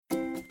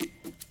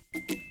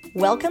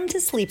Welcome to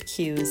Sleep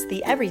Cues,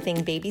 the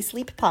Everything Baby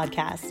Sleep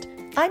podcast.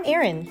 I'm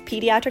Erin,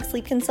 pediatric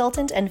sleep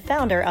consultant and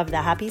founder of the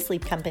Happy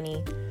Sleep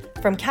Company.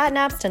 From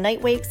catnaps to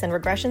night wakes and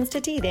regressions to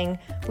teething,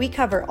 we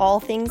cover all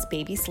things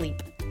baby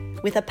sleep.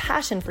 With a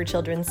passion for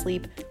children's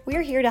sleep,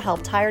 we're here to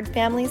help tired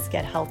families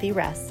get healthy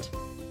rest.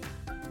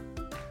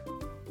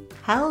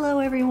 Hello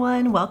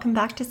everyone, welcome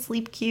back to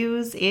Sleep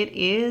Cues. It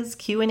is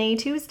Q&A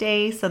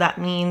Tuesday, so that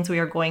means we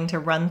are going to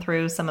run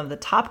through some of the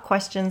top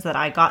questions that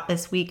I got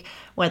this week,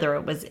 whether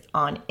it was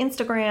on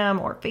Instagram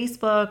or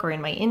Facebook or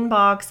in my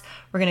inbox.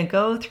 We're going to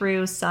go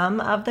through some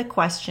of the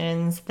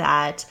questions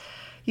that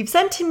you've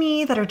sent to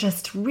me that are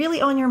just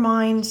really on your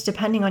mind,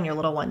 depending on your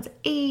little one's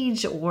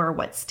age or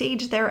what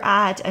stage they're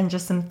at, and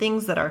just some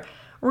things that are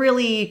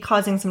really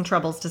causing some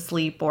troubles to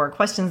sleep or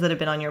questions that have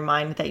been on your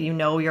mind that you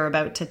know you're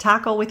about to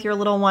tackle with your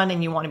little one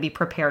and you want to be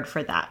prepared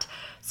for that.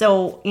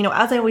 So,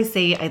 as I always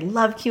say, I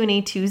love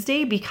Q&A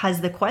Tuesday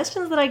because the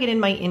questions that I get in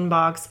my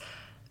inbox,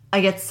 I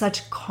get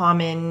such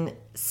common,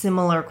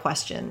 similar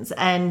questions.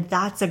 And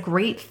that's a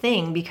great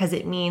thing because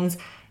it means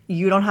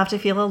you don't have to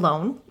feel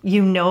alone.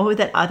 You know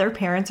that other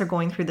parents are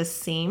going through the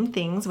same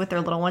things with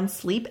their little one's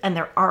sleep, and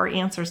there are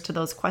answers to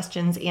those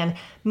questions. And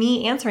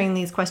me answering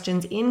these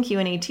questions in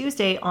Q&A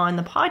Tuesday on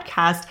the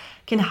podcast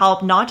can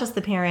help not just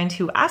the parent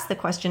who asked the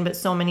question, but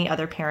so many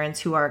other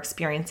parents who are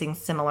experiencing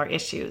similar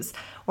issues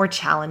or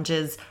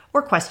challenges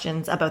or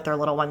questions about their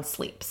little one's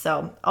sleep.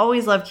 So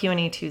always love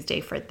Q&A Tuesday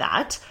for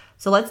that.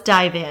 So let's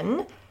dive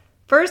in.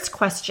 First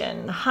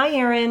question. Hi,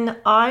 Erin.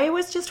 I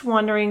was just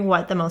wondering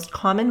what the most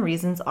common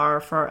reasons are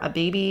for a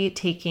baby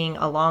taking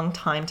a long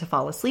time to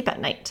fall asleep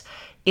at night.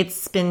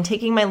 It's been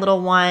taking my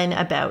little one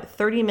about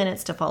 30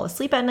 minutes to fall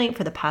asleep at night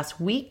for the past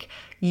week,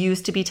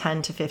 used to be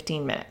 10 to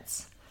 15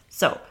 minutes.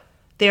 So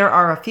there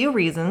are a few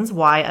reasons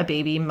why a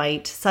baby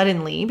might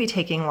suddenly be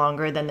taking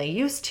longer than they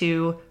used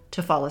to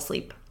fall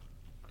asleep,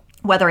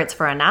 whether it's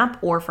for a nap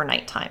or for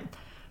nighttime.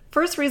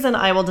 First reason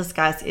I will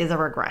discuss is a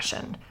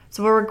regression.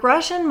 So a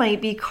regression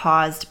might be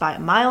caused by a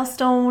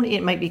milestone.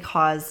 It might be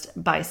caused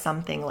by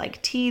something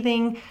like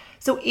teething.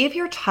 So if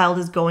your child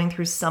is going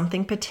through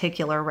something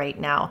particular right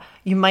now,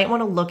 you might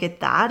want to look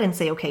at that and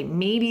say, okay,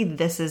 maybe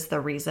this is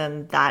the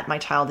reason that my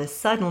child is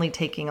suddenly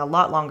taking a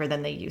lot longer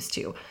than they used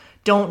to.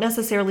 Don't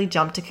necessarily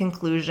jump to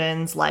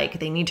conclusions like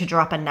they need to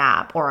drop a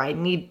nap or I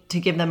need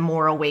to give them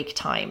more awake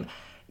time.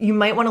 You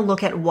might want to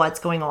look at what's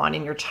going on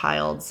in your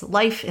child's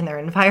life, in their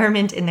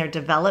environment, in their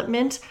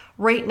development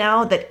right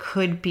now that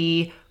could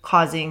be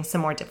causing some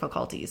more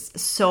difficulties.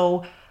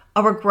 So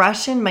a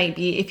regression might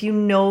be if you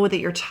know that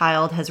your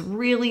child has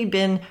really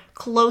been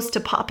close to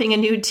popping a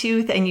new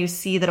tooth and you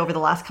see that over the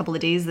last couple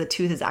of days the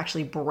tooth is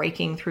actually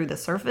breaking through the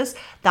surface,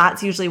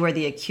 that's usually where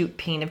the acute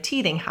pain of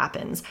teething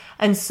happens.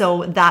 And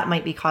so that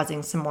might be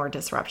causing some more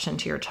disruption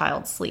to your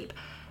child's sleep.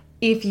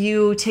 If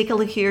you take a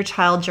look at your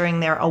child during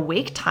their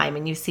awake time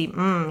and you see,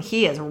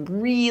 he is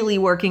really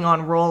working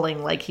on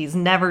rolling like he's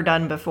never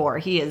done before,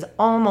 he is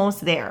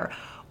almost there,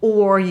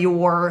 or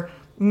your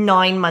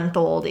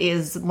 9-month-old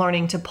is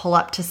learning to pull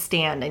up to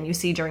stand and you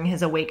see during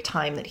his awake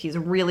time that he's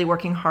really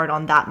working hard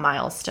on that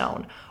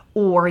milestone,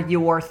 or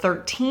your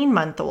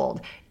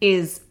 13-month-old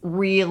is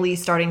really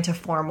starting to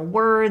form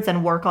words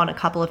and work on a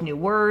couple of new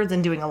words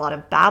and doing a lot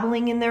of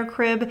babbling in their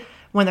crib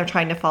when they're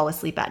trying to fall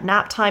asleep at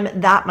nap time,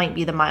 that might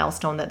be the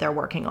milestone that they're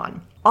working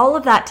on. All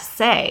of that to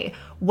say,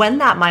 when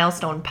that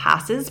milestone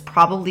passes,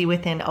 probably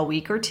within a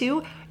week or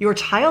two, your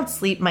child's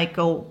sleep might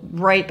go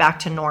right back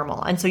to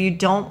normal. And so you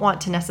don't want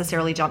to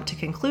necessarily jump to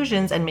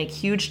conclusions and make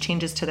huge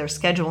changes to their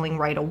scheduling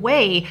right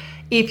away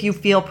if you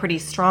feel pretty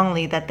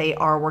strongly that they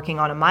are working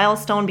on a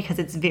milestone, because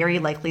it's very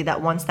likely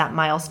that once that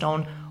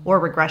milestone or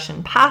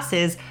regression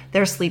passes,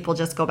 their sleep will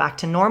just go back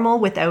to normal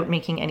without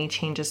making any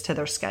changes to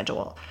their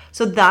schedule.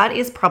 So that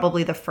is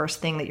probably the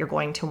first thing that you're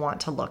going to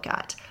want to look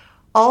at.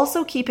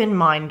 Also keep in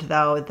mind,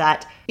 though,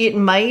 that it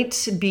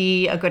might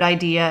be a good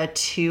idea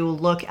to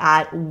look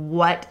at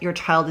what your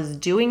child is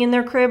doing in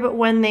their crib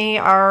when they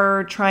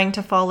are trying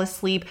to fall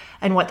asleep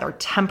and what their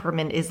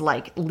temperament is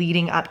like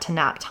leading up to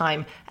nap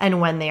time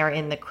and when they are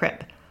in the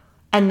crib.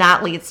 And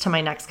that leads to my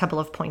next couple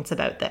of points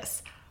about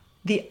this.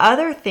 The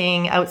other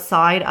thing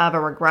outside of a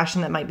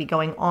regression that might be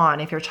going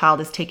on if your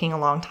child is taking a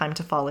long time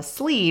to fall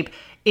asleep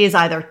is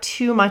either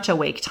too much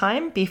awake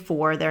time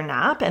before their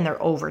nap and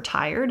they're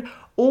overtired,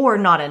 or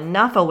not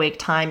enough awake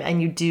time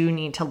and you do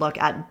need to look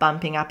at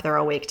bumping up their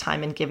awake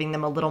time and giving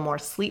them a little more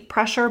sleep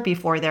pressure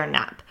before their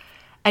nap.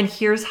 And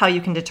here's how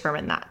you can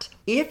determine that.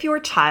 If your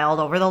child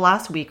over the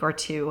last week or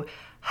two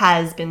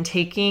has been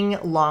taking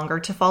longer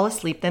to fall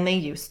asleep than they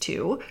used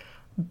to,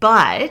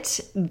 but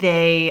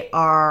they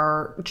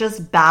are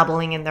just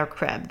babbling in their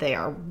crib. They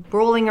are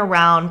rolling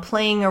around,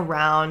 playing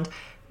around,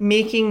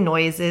 making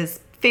noises,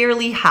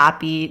 fairly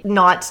happy,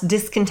 not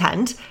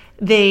discontent.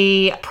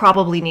 They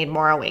probably need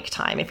more awake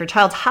time. If your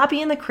child's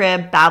happy in the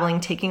crib, babbling,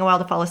 taking a while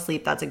to fall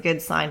asleep, that's a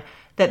good sign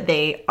that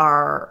they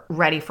are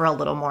ready for a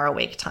little more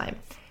awake time.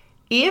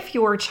 If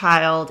your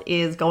child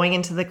is going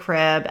into the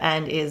crib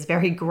and is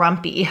very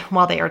grumpy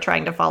while they are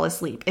trying to fall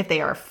asleep, if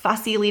they are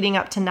fussy leading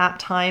up to nap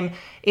time,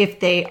 if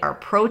they are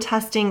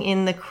protesting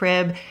in the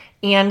crib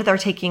and they're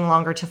taking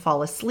longer to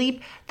fall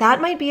asleep, that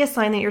might be a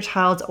sign that your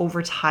child's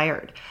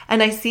overtired.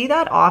 And I see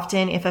that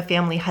often if a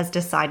family has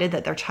decided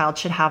that their child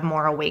should have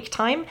more awake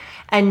time,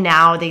 and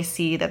now they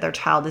see that their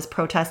child is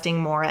protesting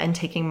more and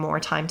taking more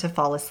time to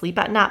fall asleep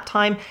at nap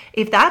time.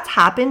 If that's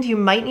happened, you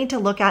might need to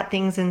look at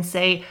things and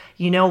say,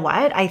 you know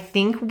what? I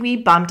think we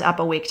bumped up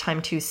awake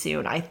time too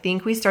soon. I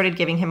think we started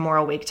giving him more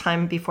awake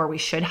time before we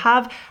should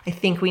have. I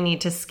think we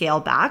need to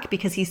scale back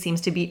because he seems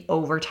to be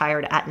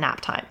overtired at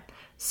nap time.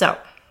 So,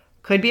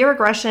 could be a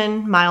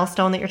regression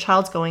milestone that your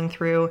child's going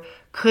through.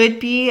 Could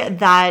be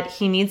that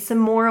he needs some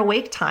more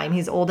awake time.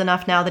 He's old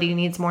enough now that he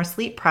needs more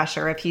sleep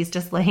pressure if he's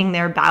just laying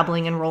there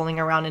babbling and rolling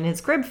around in his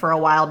crib for a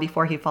while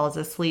before he falls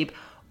asleep.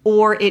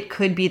 Or it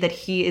could be that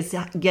he is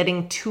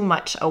getting too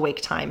much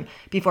awake time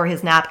before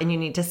his nap and you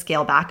need to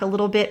scale back a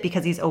little bit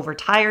because he's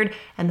overtired.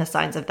 And the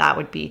signs of that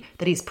would be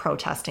that he's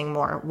protesting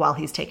more while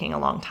he's taking a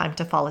long time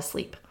to fall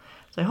asleep.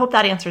 So I hope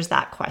that answers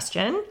that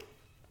question.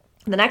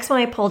 The next one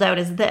I pulled out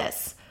is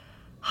this.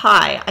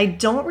 Hi, I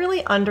don't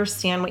really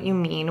understand what you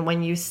mean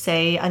when you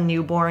say a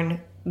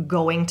newborn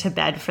going to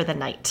bed for the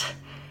night.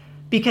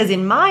 Because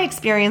in my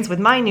experience with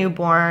my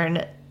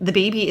newborn, the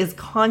baby is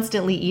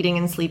constantly eating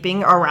and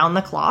sleeping around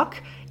the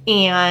clock,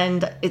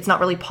 and it's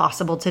not really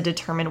possible to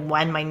determine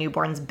when my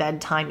newborn's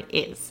bedtime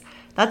is.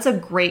 That's a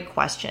great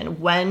question.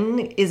 When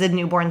is a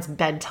newborn's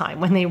bedtime?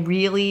 When they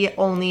really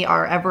only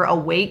are ever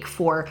awake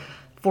for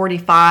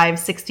 45,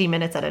 60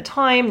 minutes at a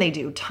time. They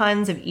do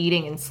tons of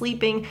eating and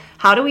sleeping.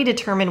 How do we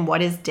determine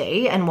what is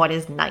day and what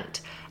is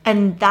night?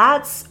 And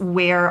that's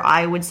where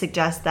I would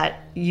suggest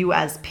that you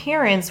as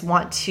parents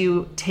want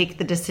to take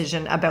the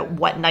decision about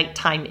what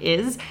nighttime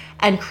is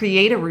and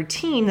create a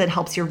routine that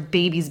helps your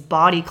baby's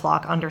body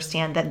clock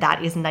understand that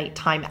that is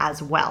nighttime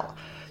as well.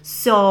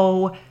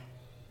 So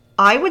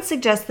I would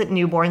suggest that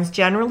newborns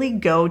generally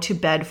go to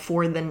bed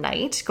for the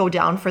night, go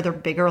down for their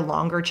bigger,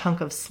 longer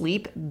chunk of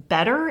sleep,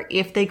 better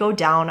if they go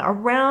down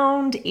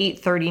around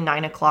 8:30,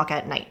 9 o'clock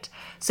at night.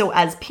 So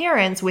as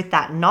parents, with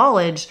that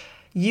knowledge,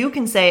 you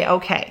can say,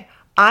 okay,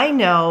 I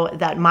know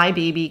that my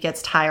baby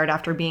gets tired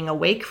after being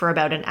awake for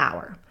about an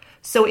hour.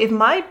 So if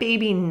my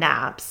baby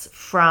naps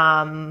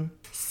from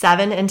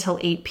 7 until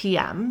 8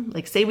 p.m.,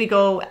 like say we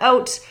go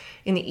out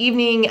in the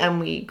evening and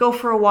we go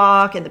for a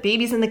walk and the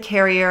baby's in the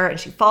carrier and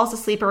she falls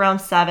asleep around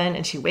 7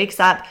 and she wakes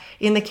up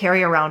in the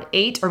carrier around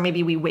 8, or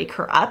maybe we wake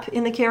her up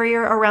in the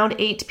carrier around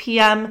 8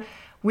 p.m.,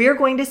 we're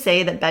going to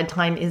say that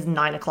bedtime is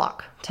 9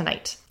 o'clock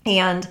tonight.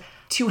 And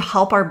to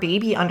help our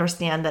baby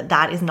understand that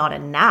that is not a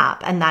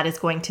nap and that is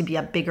going to be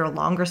a bigger,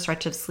 longer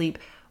stretch of sleep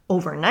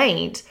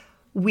overnight,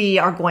 we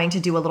are going to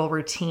do a little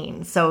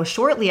routine. So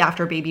shortly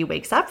after baby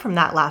wakes up from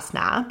that last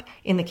nap,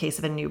 in the case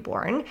of a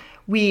newborn,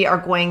 we are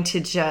going to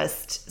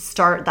just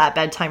start that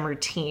bedtime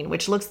routine,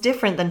 which looks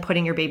different than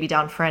putting your baby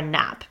down for a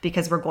nap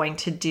because we're going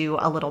to do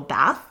a little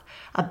bath.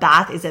 A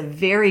bath is a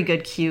very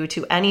good cue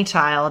to any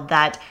child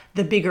that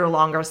the bigger,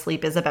 longer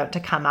sleep is about to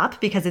come up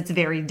because it's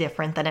very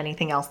different than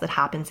anything else that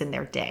happens in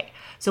their day.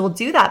 So we'll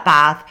do that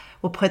bath.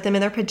 We'll put them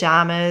in their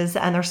pajamas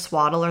and their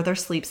swaddle or their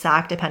sleep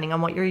sack, depending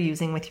on what you're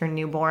using with your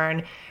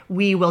newborn.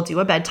 We will do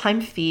a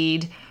bedtime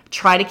feed.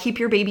 Try to keep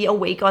your baby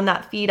awake on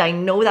that feed. I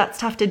know that's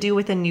tough to do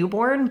with a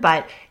newborn,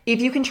 but if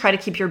you can try to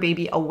keep your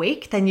baby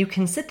awake, then you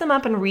can sit them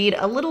up and read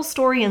a little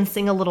story and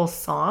sing a little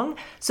song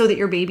so that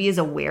your baby is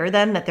aware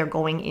then that they're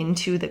going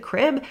into the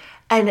crib.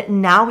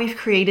 And now we've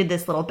created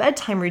this little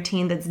bedtime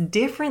routine that's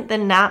different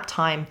than nap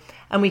time.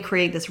 And we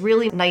create this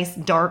really nice,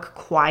 dark,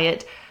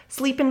 quiet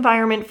sleep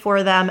environment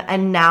for them.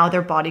 And now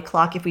their body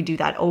clock, if we do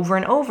that over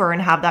and over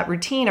and have that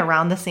routine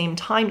around the same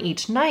time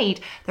each night,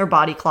 their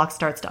body clock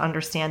starts to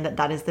understand that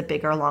that is the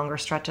bigger, longer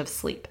stretch of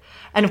sleep.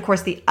 And of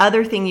course, the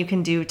other thing you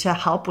can do to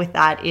help with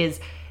that is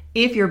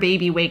if your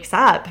baby wakes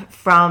up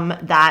from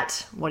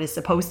that, what is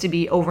supposed to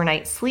be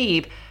overnight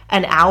sleep,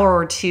 an hour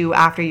or two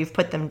after you've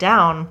put them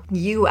down,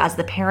 you as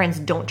the parents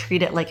don't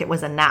treat it like it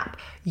was a nap.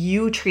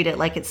 You treat it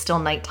like it's still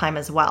nighttime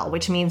as well,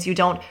 which means you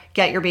don't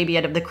get your baby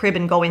out of the crib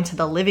and go into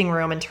the living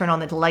room and turn on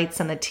the lights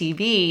and the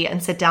TV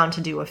and sit down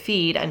to do a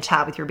feed and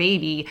chat with your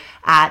baby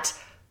at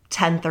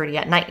 10:30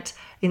 at night.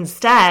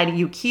 Instead,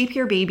 you keep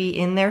your baby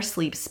in their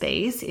sleep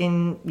space,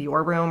 in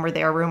your room or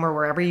their room or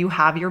wherever you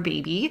have your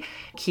baby.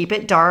 Keep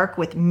it dark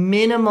with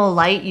minimal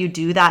light. You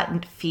do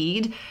that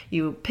feed.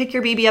 You pick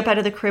your baby up out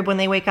of the crib when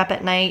they wake up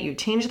at night. You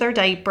change their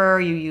diaper.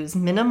 You use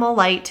minimal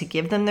light to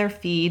give them their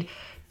feed.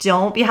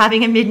 Don't be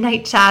having a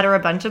midnight chat or a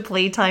bunch of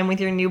playtime with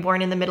your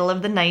newborn in the middle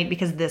of the night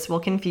because this will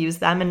confuse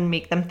them and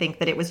make them think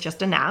that it was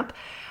just a nap.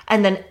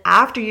 And then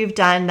after you've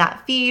done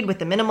that feed with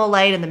the minimal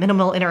light and the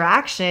minimal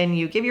interaction,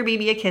 you give your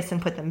baby a kiss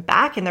and put them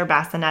back in their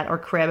bassinet or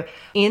crib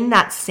in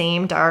that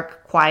same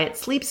dark, quiet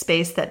sleep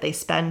space that they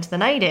spend the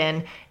night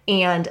in.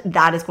 And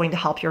that is going to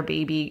help your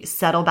baby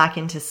settle back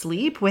into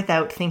sleep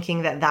without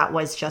thinking that that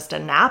was just a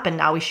nap and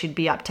now we should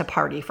be up to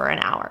party for an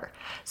hour.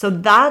 So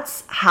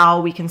that's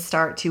how we can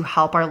start to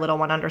help our little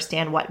one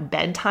understand what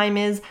bedtime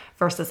is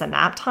versus a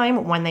nap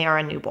time when they are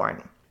a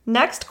newborn.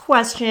 Next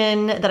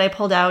question that I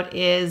pulled out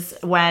is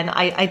when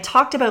I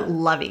talked about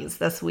loveys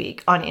this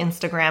week on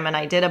Instagram, and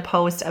I did a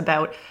post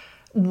about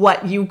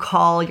what you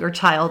call your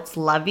child's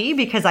lovey,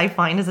 because I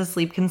find as a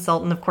sleep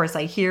consultant, of course,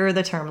 I hear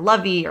the term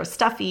lovey or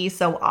stuffy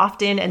so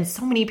often, and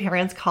so many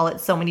parents call it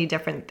so many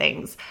different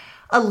things.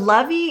 A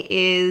lovey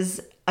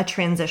is a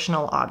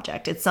transitional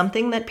object. It's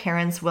something that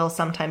parents will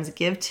sometimes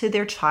give to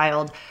their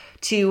child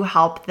to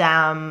help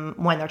them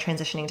when they're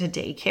transitioning to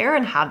daycare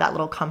and have that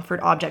little comfort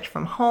object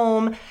from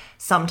home.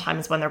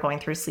 Sometimes when they're going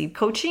through sleep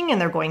coaching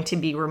and they're going to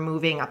be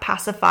removing a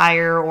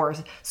pacifier or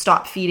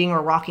stop feeding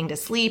or rocking to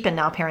sleep, and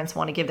now parents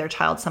want to give their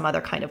child some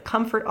other kind of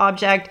comfort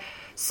object.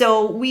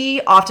 So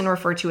we often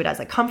refer to it as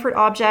a comfort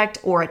object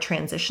or a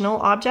transitional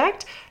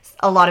object.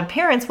 A lot of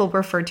parents will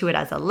refer to it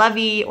as a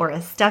lovey or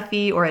a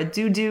stuffy or a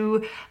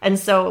doo-doo. And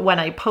so when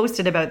I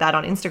posted about that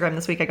on Instagram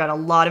this week, I got a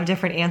lot of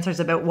different answers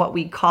about what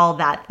we call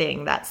that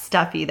thing, that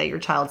stuffy that your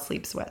child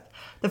sleeps with.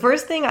 The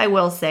first thing I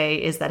will say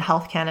is that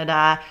Health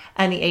Canada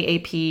and the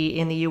AAP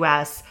in the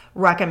US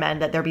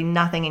recommend that there be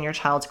nothing in your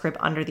child's crib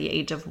under the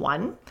age of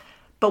 1.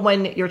 But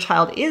when your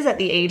child is at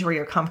the age where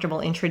you're comfortable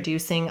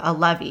introducing a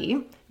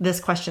lovey, this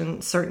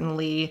question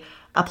certainly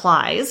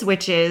applies,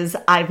 which is,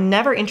 I've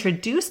never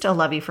introduced a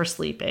lovey for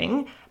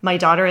sleeping. My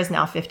daughter is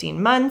now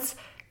 15 months.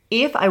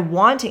 If I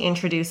want to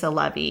introduce a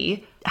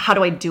lovey, how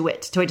do I do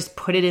it? Do I just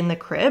put it in the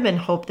crib and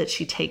hope that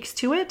she takes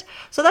to it?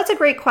 So that's a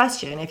great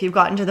question. If you've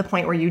gotten to the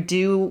point where you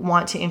do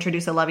want to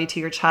introduce a lovey to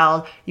your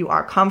child, you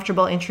are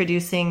comfortable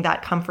introducing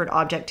that comfort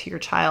object to your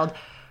child,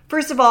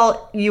 first of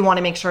all, you want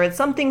to make sure it's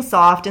something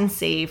soft and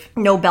safe,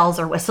 no bells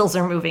or whistles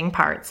or moving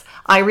parts.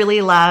 I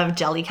really love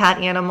Jellycat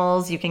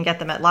animals. You can get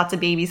them at lots of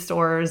baby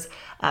stores,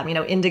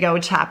 Indigo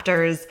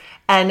Chapters,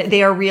 and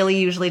they are really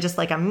usually just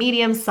like a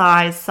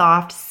medium-sized,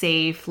 soft,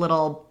 safe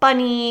little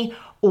bunny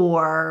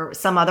or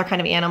some other kind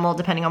of animal,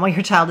 depending on what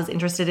your child is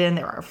interested in.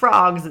 There are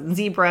frogs and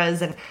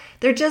zebras, and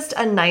they're just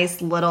a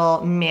nice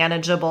little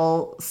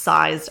manageable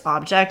sized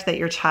object that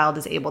your child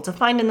is able to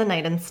find in the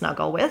night and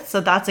snuggle with.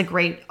 So that's a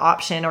great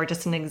option, or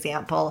just an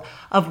example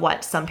of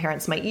what some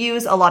parents might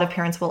use. A lot of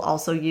parents will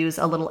also use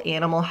a little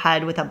animal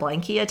head with a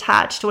blankie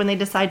attached when they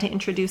decide to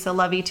introduce a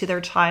lovey to their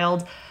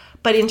child.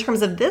 But in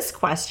terms of this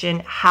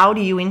question, how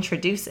do you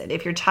introduce it?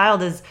 If your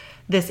child is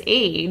this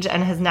age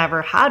and has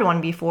never had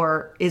one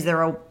before, is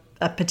there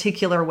a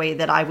particular way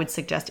that I would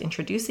suggest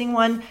introducing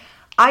one?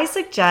 I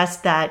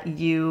suggest that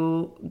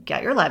you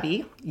get your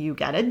lovey, you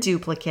get a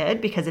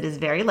duplicate, because it is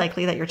very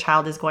likely that your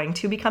child is going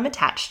to become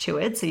attached to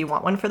it. So you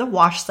want one for the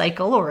wash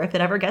cycle or if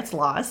it ever gets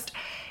lost.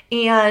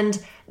 And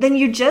then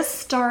you just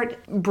start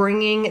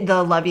bringing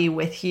the lovey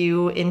with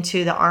you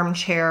into the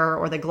armchair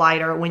or the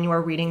glider when you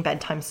are reading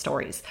bedtime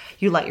stories.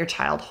 You let your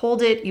child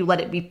hold it. You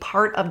let it be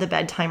part of the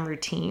bedtime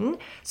routine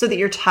so that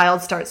your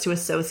child starts to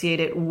associate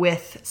it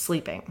with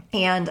sleeping.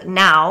 And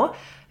now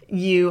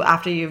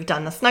after you've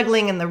done the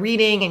snuggling and the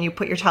reading and you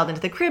put your child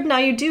into the crib, now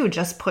you do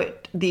just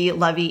put the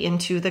lovey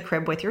into the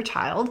crib with your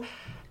child.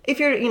 If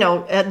you're,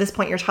 at this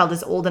point, your child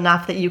is old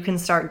enough that you can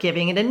start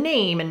giving it a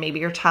name, and maybe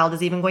your child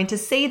is even going to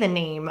say the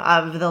name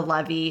of the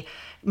lovey.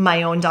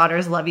 My own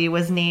daughter's lovey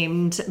was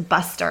named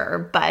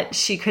Buster, but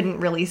she couldn't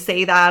really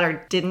say that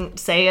or didn't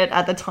say it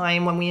at the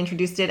time when we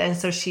introduced it. And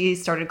so she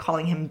started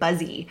calling him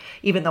Buzzy,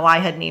 even though I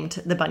had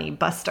named the bunny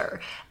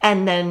Buster.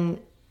 And then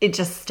it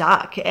just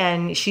stuck,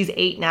 and she's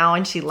 8 now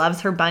and she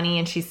loves her bunny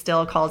and she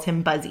still calls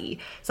him Buzzy,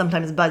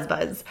 sometimes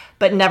Buzz,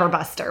 but never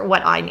Buster,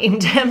 what I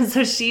named him.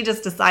 So she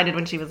just decided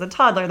when she was a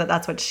toddler that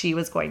that's what she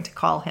was going to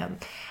call him.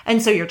 And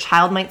so your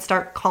child might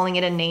start calling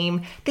it a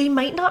name. They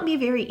might not be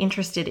very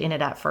interested in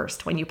it at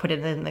first when you put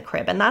it in the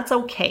crib, and that's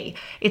okay.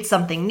 It's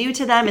something new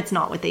to them. It's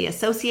not what they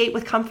associate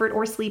with comfort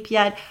or sleep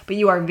yet, but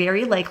you are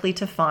very likely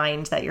to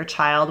find that your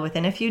child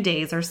within a few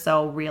days or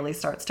so really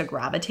starts to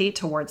gravitate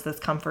towards this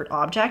comfort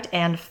object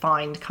and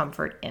find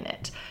comfort in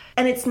it.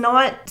 And it's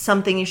not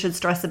something you should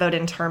stress about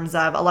in terms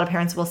of, a lot of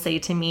parents will say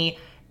to me,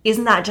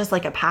 isn't that just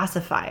like a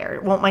pacifier?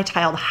 Won't my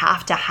child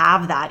have to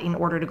have that in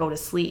order to go to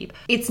sleep?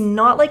 It's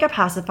not like a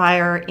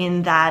pacifier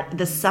in that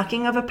the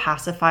sucking of a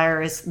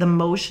pacifier is, the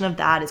motion of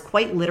that is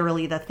quite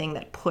literally the thing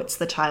that puts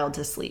the child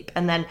to sleep.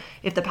 And then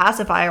if the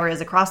pacifier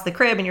is across the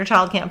crib and your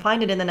child can't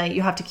find it in the night,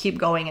 you have to keep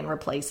going and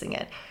replacing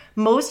it.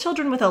 Most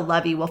children with a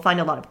lovey will find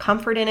a lot of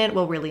comfort in it,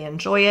 will really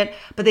enjoy it,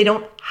 but they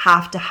don't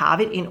have to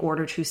have it in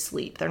order to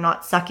sleep. They're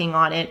not sucking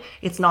on it.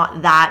 It's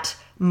not that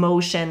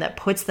motion that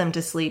puts them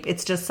to sleep.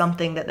 It's just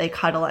something that they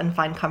cuddle and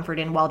find comfort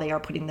in while they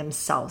are putting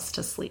themselves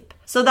to sleep.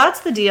 So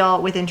that's the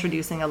deal with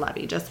introducing a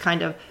lovey, just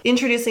kind of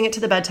introducing it to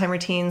the bedtime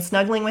routine,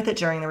 snuggling with it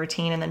during the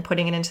routine, and then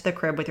putting it into the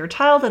crib with your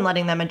child and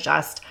letting them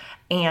adjust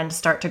and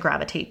start to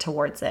gravitate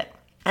towards it.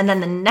 And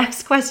then the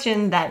next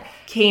question that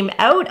came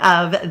out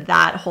of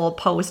that whole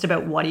post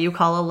about what do you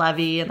call a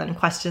levy, and then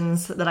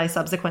questions that I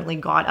subsequently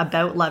got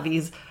about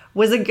levies,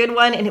 was a good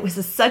one. And it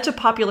was such a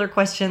popular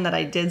question that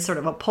I did sort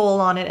of a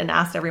poll on it and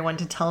asked everyone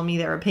to tell me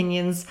their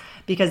opinions,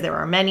 because there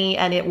are many.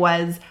 And it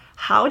was,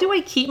 how do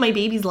I keep my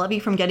baby's levy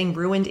from getting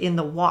ruined in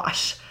the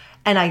wash?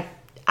 And I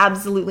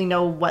absolutely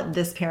know what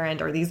this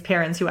parent or these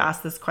parents who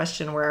asked this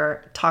question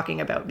were talking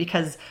about,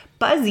 because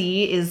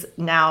Buzzy is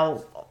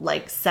now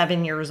like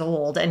 7 years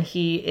old and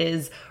he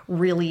is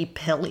really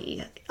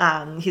pilly.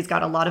 He's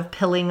got a lot of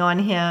pilling on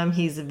him.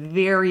 He's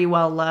very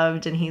well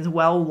loved and he's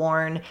well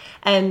worn,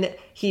 and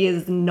he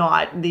is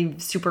not the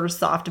super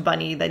soft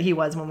bunny that he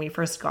was when we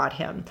first got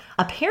him.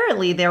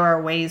 Apparently, there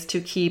are ways to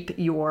keep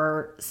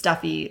your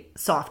stuffy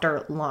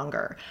softer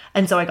longer.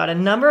 And so I got a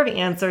number of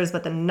answers,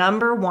 but the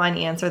number one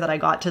answer that I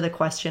got to the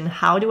question,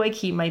 how do I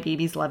keep my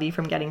baby's levy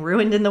from getting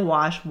ruined in the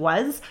wash,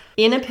 was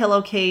in a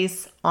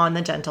pillowcase on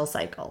the Gentle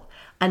Cycle.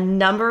 A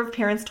number of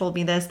parents told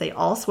me this. They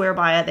all swear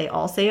by it. They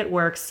all say it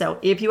works. So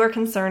if you are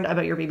concerned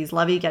about your baby's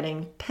levy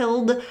getting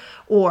pilled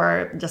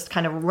or just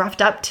kind of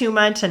roughed up too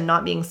much and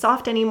not being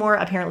soft anymore,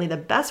 apparently the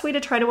best way to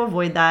try to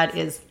avoid that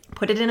is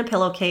put it in a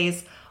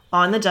pillowcase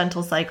on the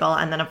Gentle Cycle,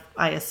 and then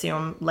I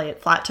assume lay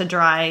it flat to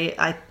dry.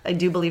 I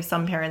do believe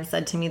some parents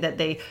said to me that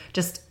they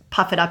just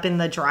puff it up in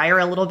the dryer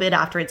a little bit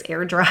after it's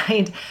air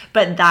dried,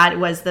 but that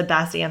was the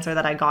best answer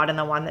that I got and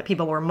the one that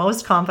people were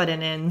most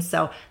confident in.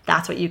 So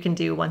that's what you can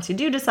do once you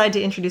do decide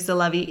to introduce a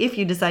levy, if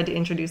you decide to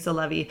introduce a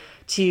levy,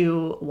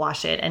 to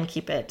wash it and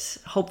keep it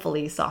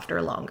hopefully softer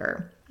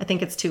longer. I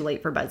think it's too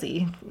late for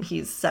Buzzy.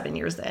 He's 7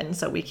 years in,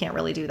 so we can't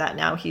really do that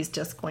now. He's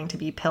just going to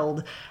be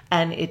pilled,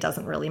 and it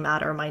doesn't really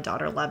matter. My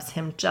daughter loves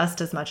him just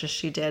as much as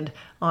she did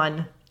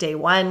on day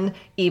one,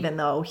 even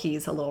though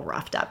he's a little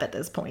roughed up at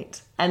this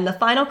point. And the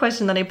final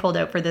question that I pulled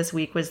out for this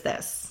week was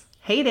this.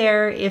 Hey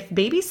there, if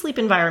baby's sleep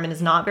environment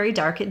is not very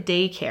dark at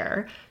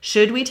daycare,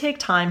 should we take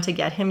time to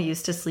get him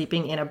used to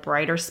sleeping in a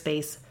brighter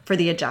space for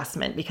the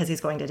adjustment because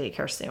he's going to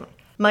daycare soon?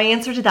 My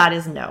answer to that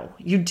is no.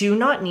 You do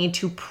not need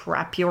to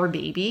prep your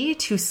baby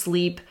to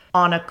sleep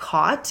on a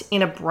cot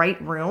in a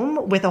bright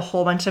room with a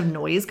whole bunch of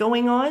noise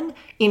going on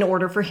in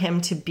order for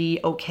him to be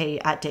okay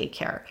at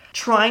daycare.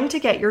 Trying to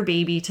get your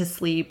baby to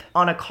sleep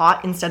on a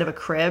cot instead of a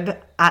crib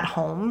at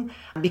home,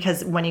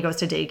 because when he goes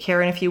to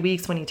daycare in a few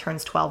weeks, when he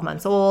turns 12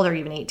 months old or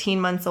even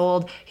 18 months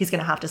old, he's going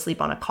to have to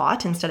sleep on a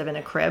cot instead of in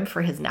a crib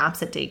for his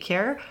naps at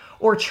daycare.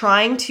 Or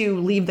trying to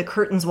leave the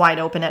curtains wide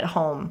open at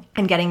home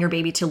and getting your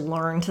baby to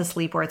learn to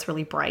sleep where it's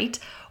really bright,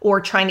 or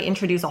trying to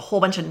introduce a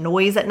whole bunch of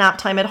noise at nap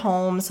time at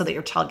home so that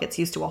your child gets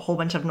used to a whole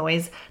bunch of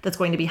noise that's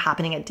going to be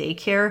happening at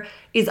daycare,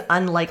 is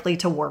unlikely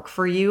to work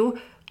for you,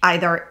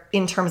 either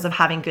in terms of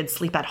having good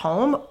sleep at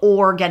home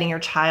or getting your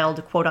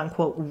child, quote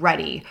unquote,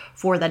 ready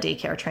for the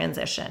daycare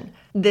transition.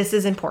 This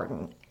is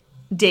important.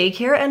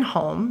 Daycare and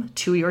home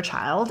to your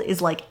child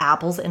is like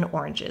apples and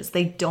oranges.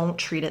 They don't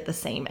treat it the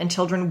same, and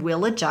children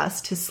will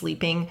adjust to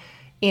sleeping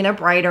in a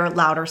brighter,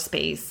 louder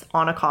space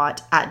on a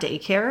cot at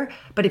daycare.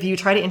 But if you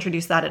try to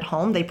introduce that at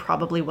home, they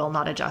probably will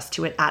not adjust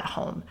to it at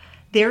home.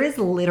 There is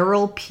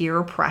literal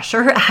peer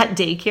pressure at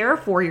daycare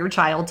for your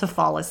child to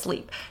fall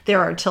asleep. There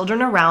are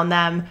children around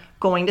them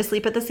going to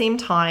sleep at the same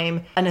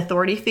time. An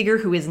authority figure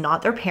who is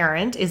not their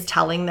parent is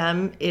telling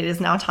them it is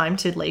now time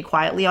to lay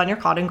quietly on your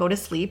cot and go to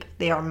sleep.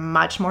 They are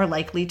much more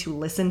likely to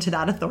listen to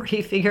that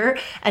authority figure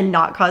and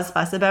not cause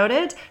fuss about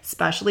it,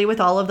 especially with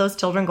all of those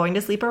children going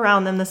to sleep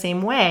around them the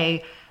same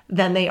way,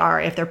 than they are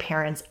if their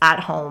parents at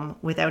home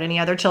without any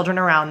other children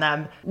around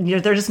them.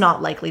 They're just not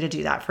likely to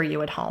do that for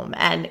you at home.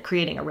 And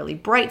creating a really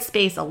bright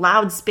space, a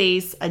loud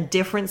space, a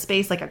different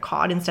space like a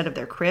cot instead of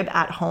their crib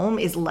at home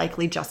is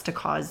likely just to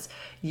cause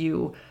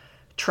you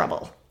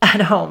trouble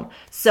at home.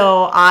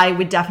 So I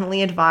would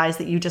definitely advise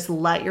that you just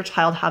let your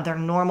child have their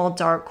normal,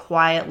 dark,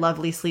 quiet,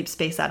 lovely sleep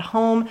space at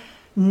home.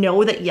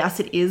 Know that yes,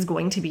 it is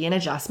going to be an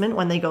adjustment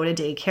when they go to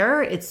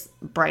daycare. It's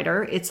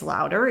brighter, it's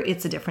louder,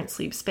 it's a different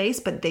sleep space,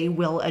 but they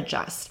will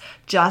adjust,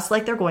 just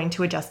like they're going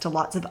to adjust to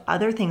lots of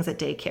other things at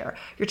daycare.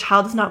 Your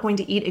child is not going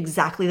to eat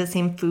exactly the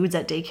same foods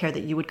at daycare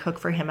that you would cook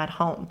for him at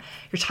home.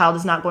 Your child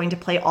is not going to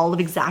play all of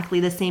exactly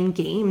the same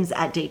games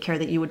at daycare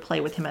that you would play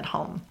with him at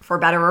home. For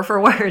better or for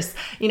worse,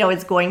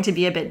 it's going to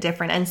be a bit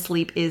different, and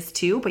sleep is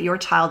too, but your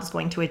child is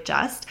going to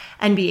adjust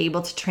and be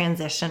able to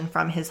transition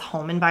from his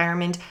home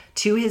environment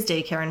to his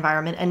daycare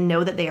environment and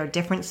know that they are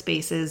different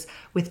spaces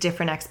with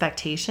different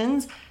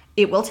expectations.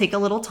 It will take a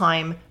little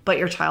time, but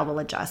your child will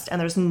adjust, and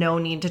there's no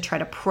need to try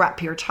to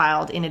prep your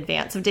child in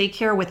advance of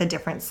daycare with a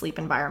different sleep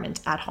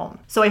environment at home.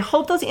 So I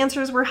hope those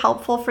answers were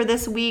helpful for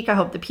this week. I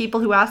hope the people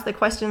who asked the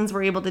questions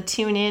were able to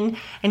tune in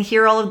and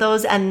hear all of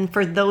those. And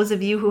for those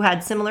of you who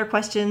had similar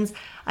questions,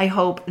 I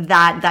hope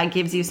that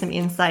gives you some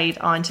insight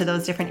onto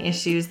those different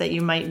issues that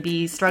you might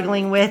be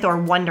struggling with or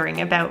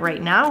wondering about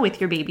right now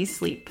with your baby's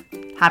sleep.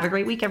 Have a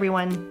great week,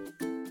 everyone.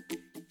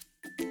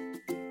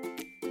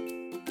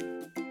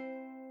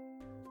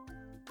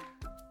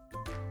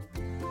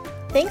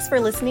 Thanks for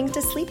listening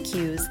to Sleep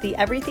Cues, the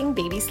Everything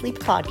Baby Sleep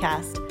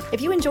podcast.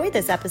 If you enjoyed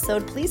this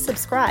episode, please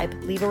subscribe,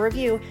 leave a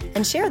review,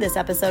 and share this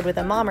episode with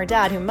a mom or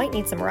dad who might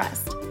need some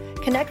rest.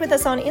 Connect with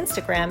us on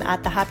Instagram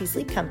at The Happy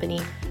Sleep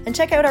Company, and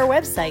check out our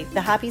website,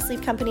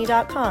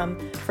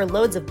 thehappysleepcompany.com, for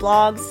loads of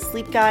blogs,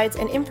 sleep guides,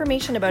 and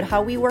information about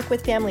how we work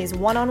with families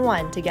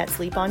one-on-one to get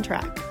sleep on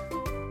track.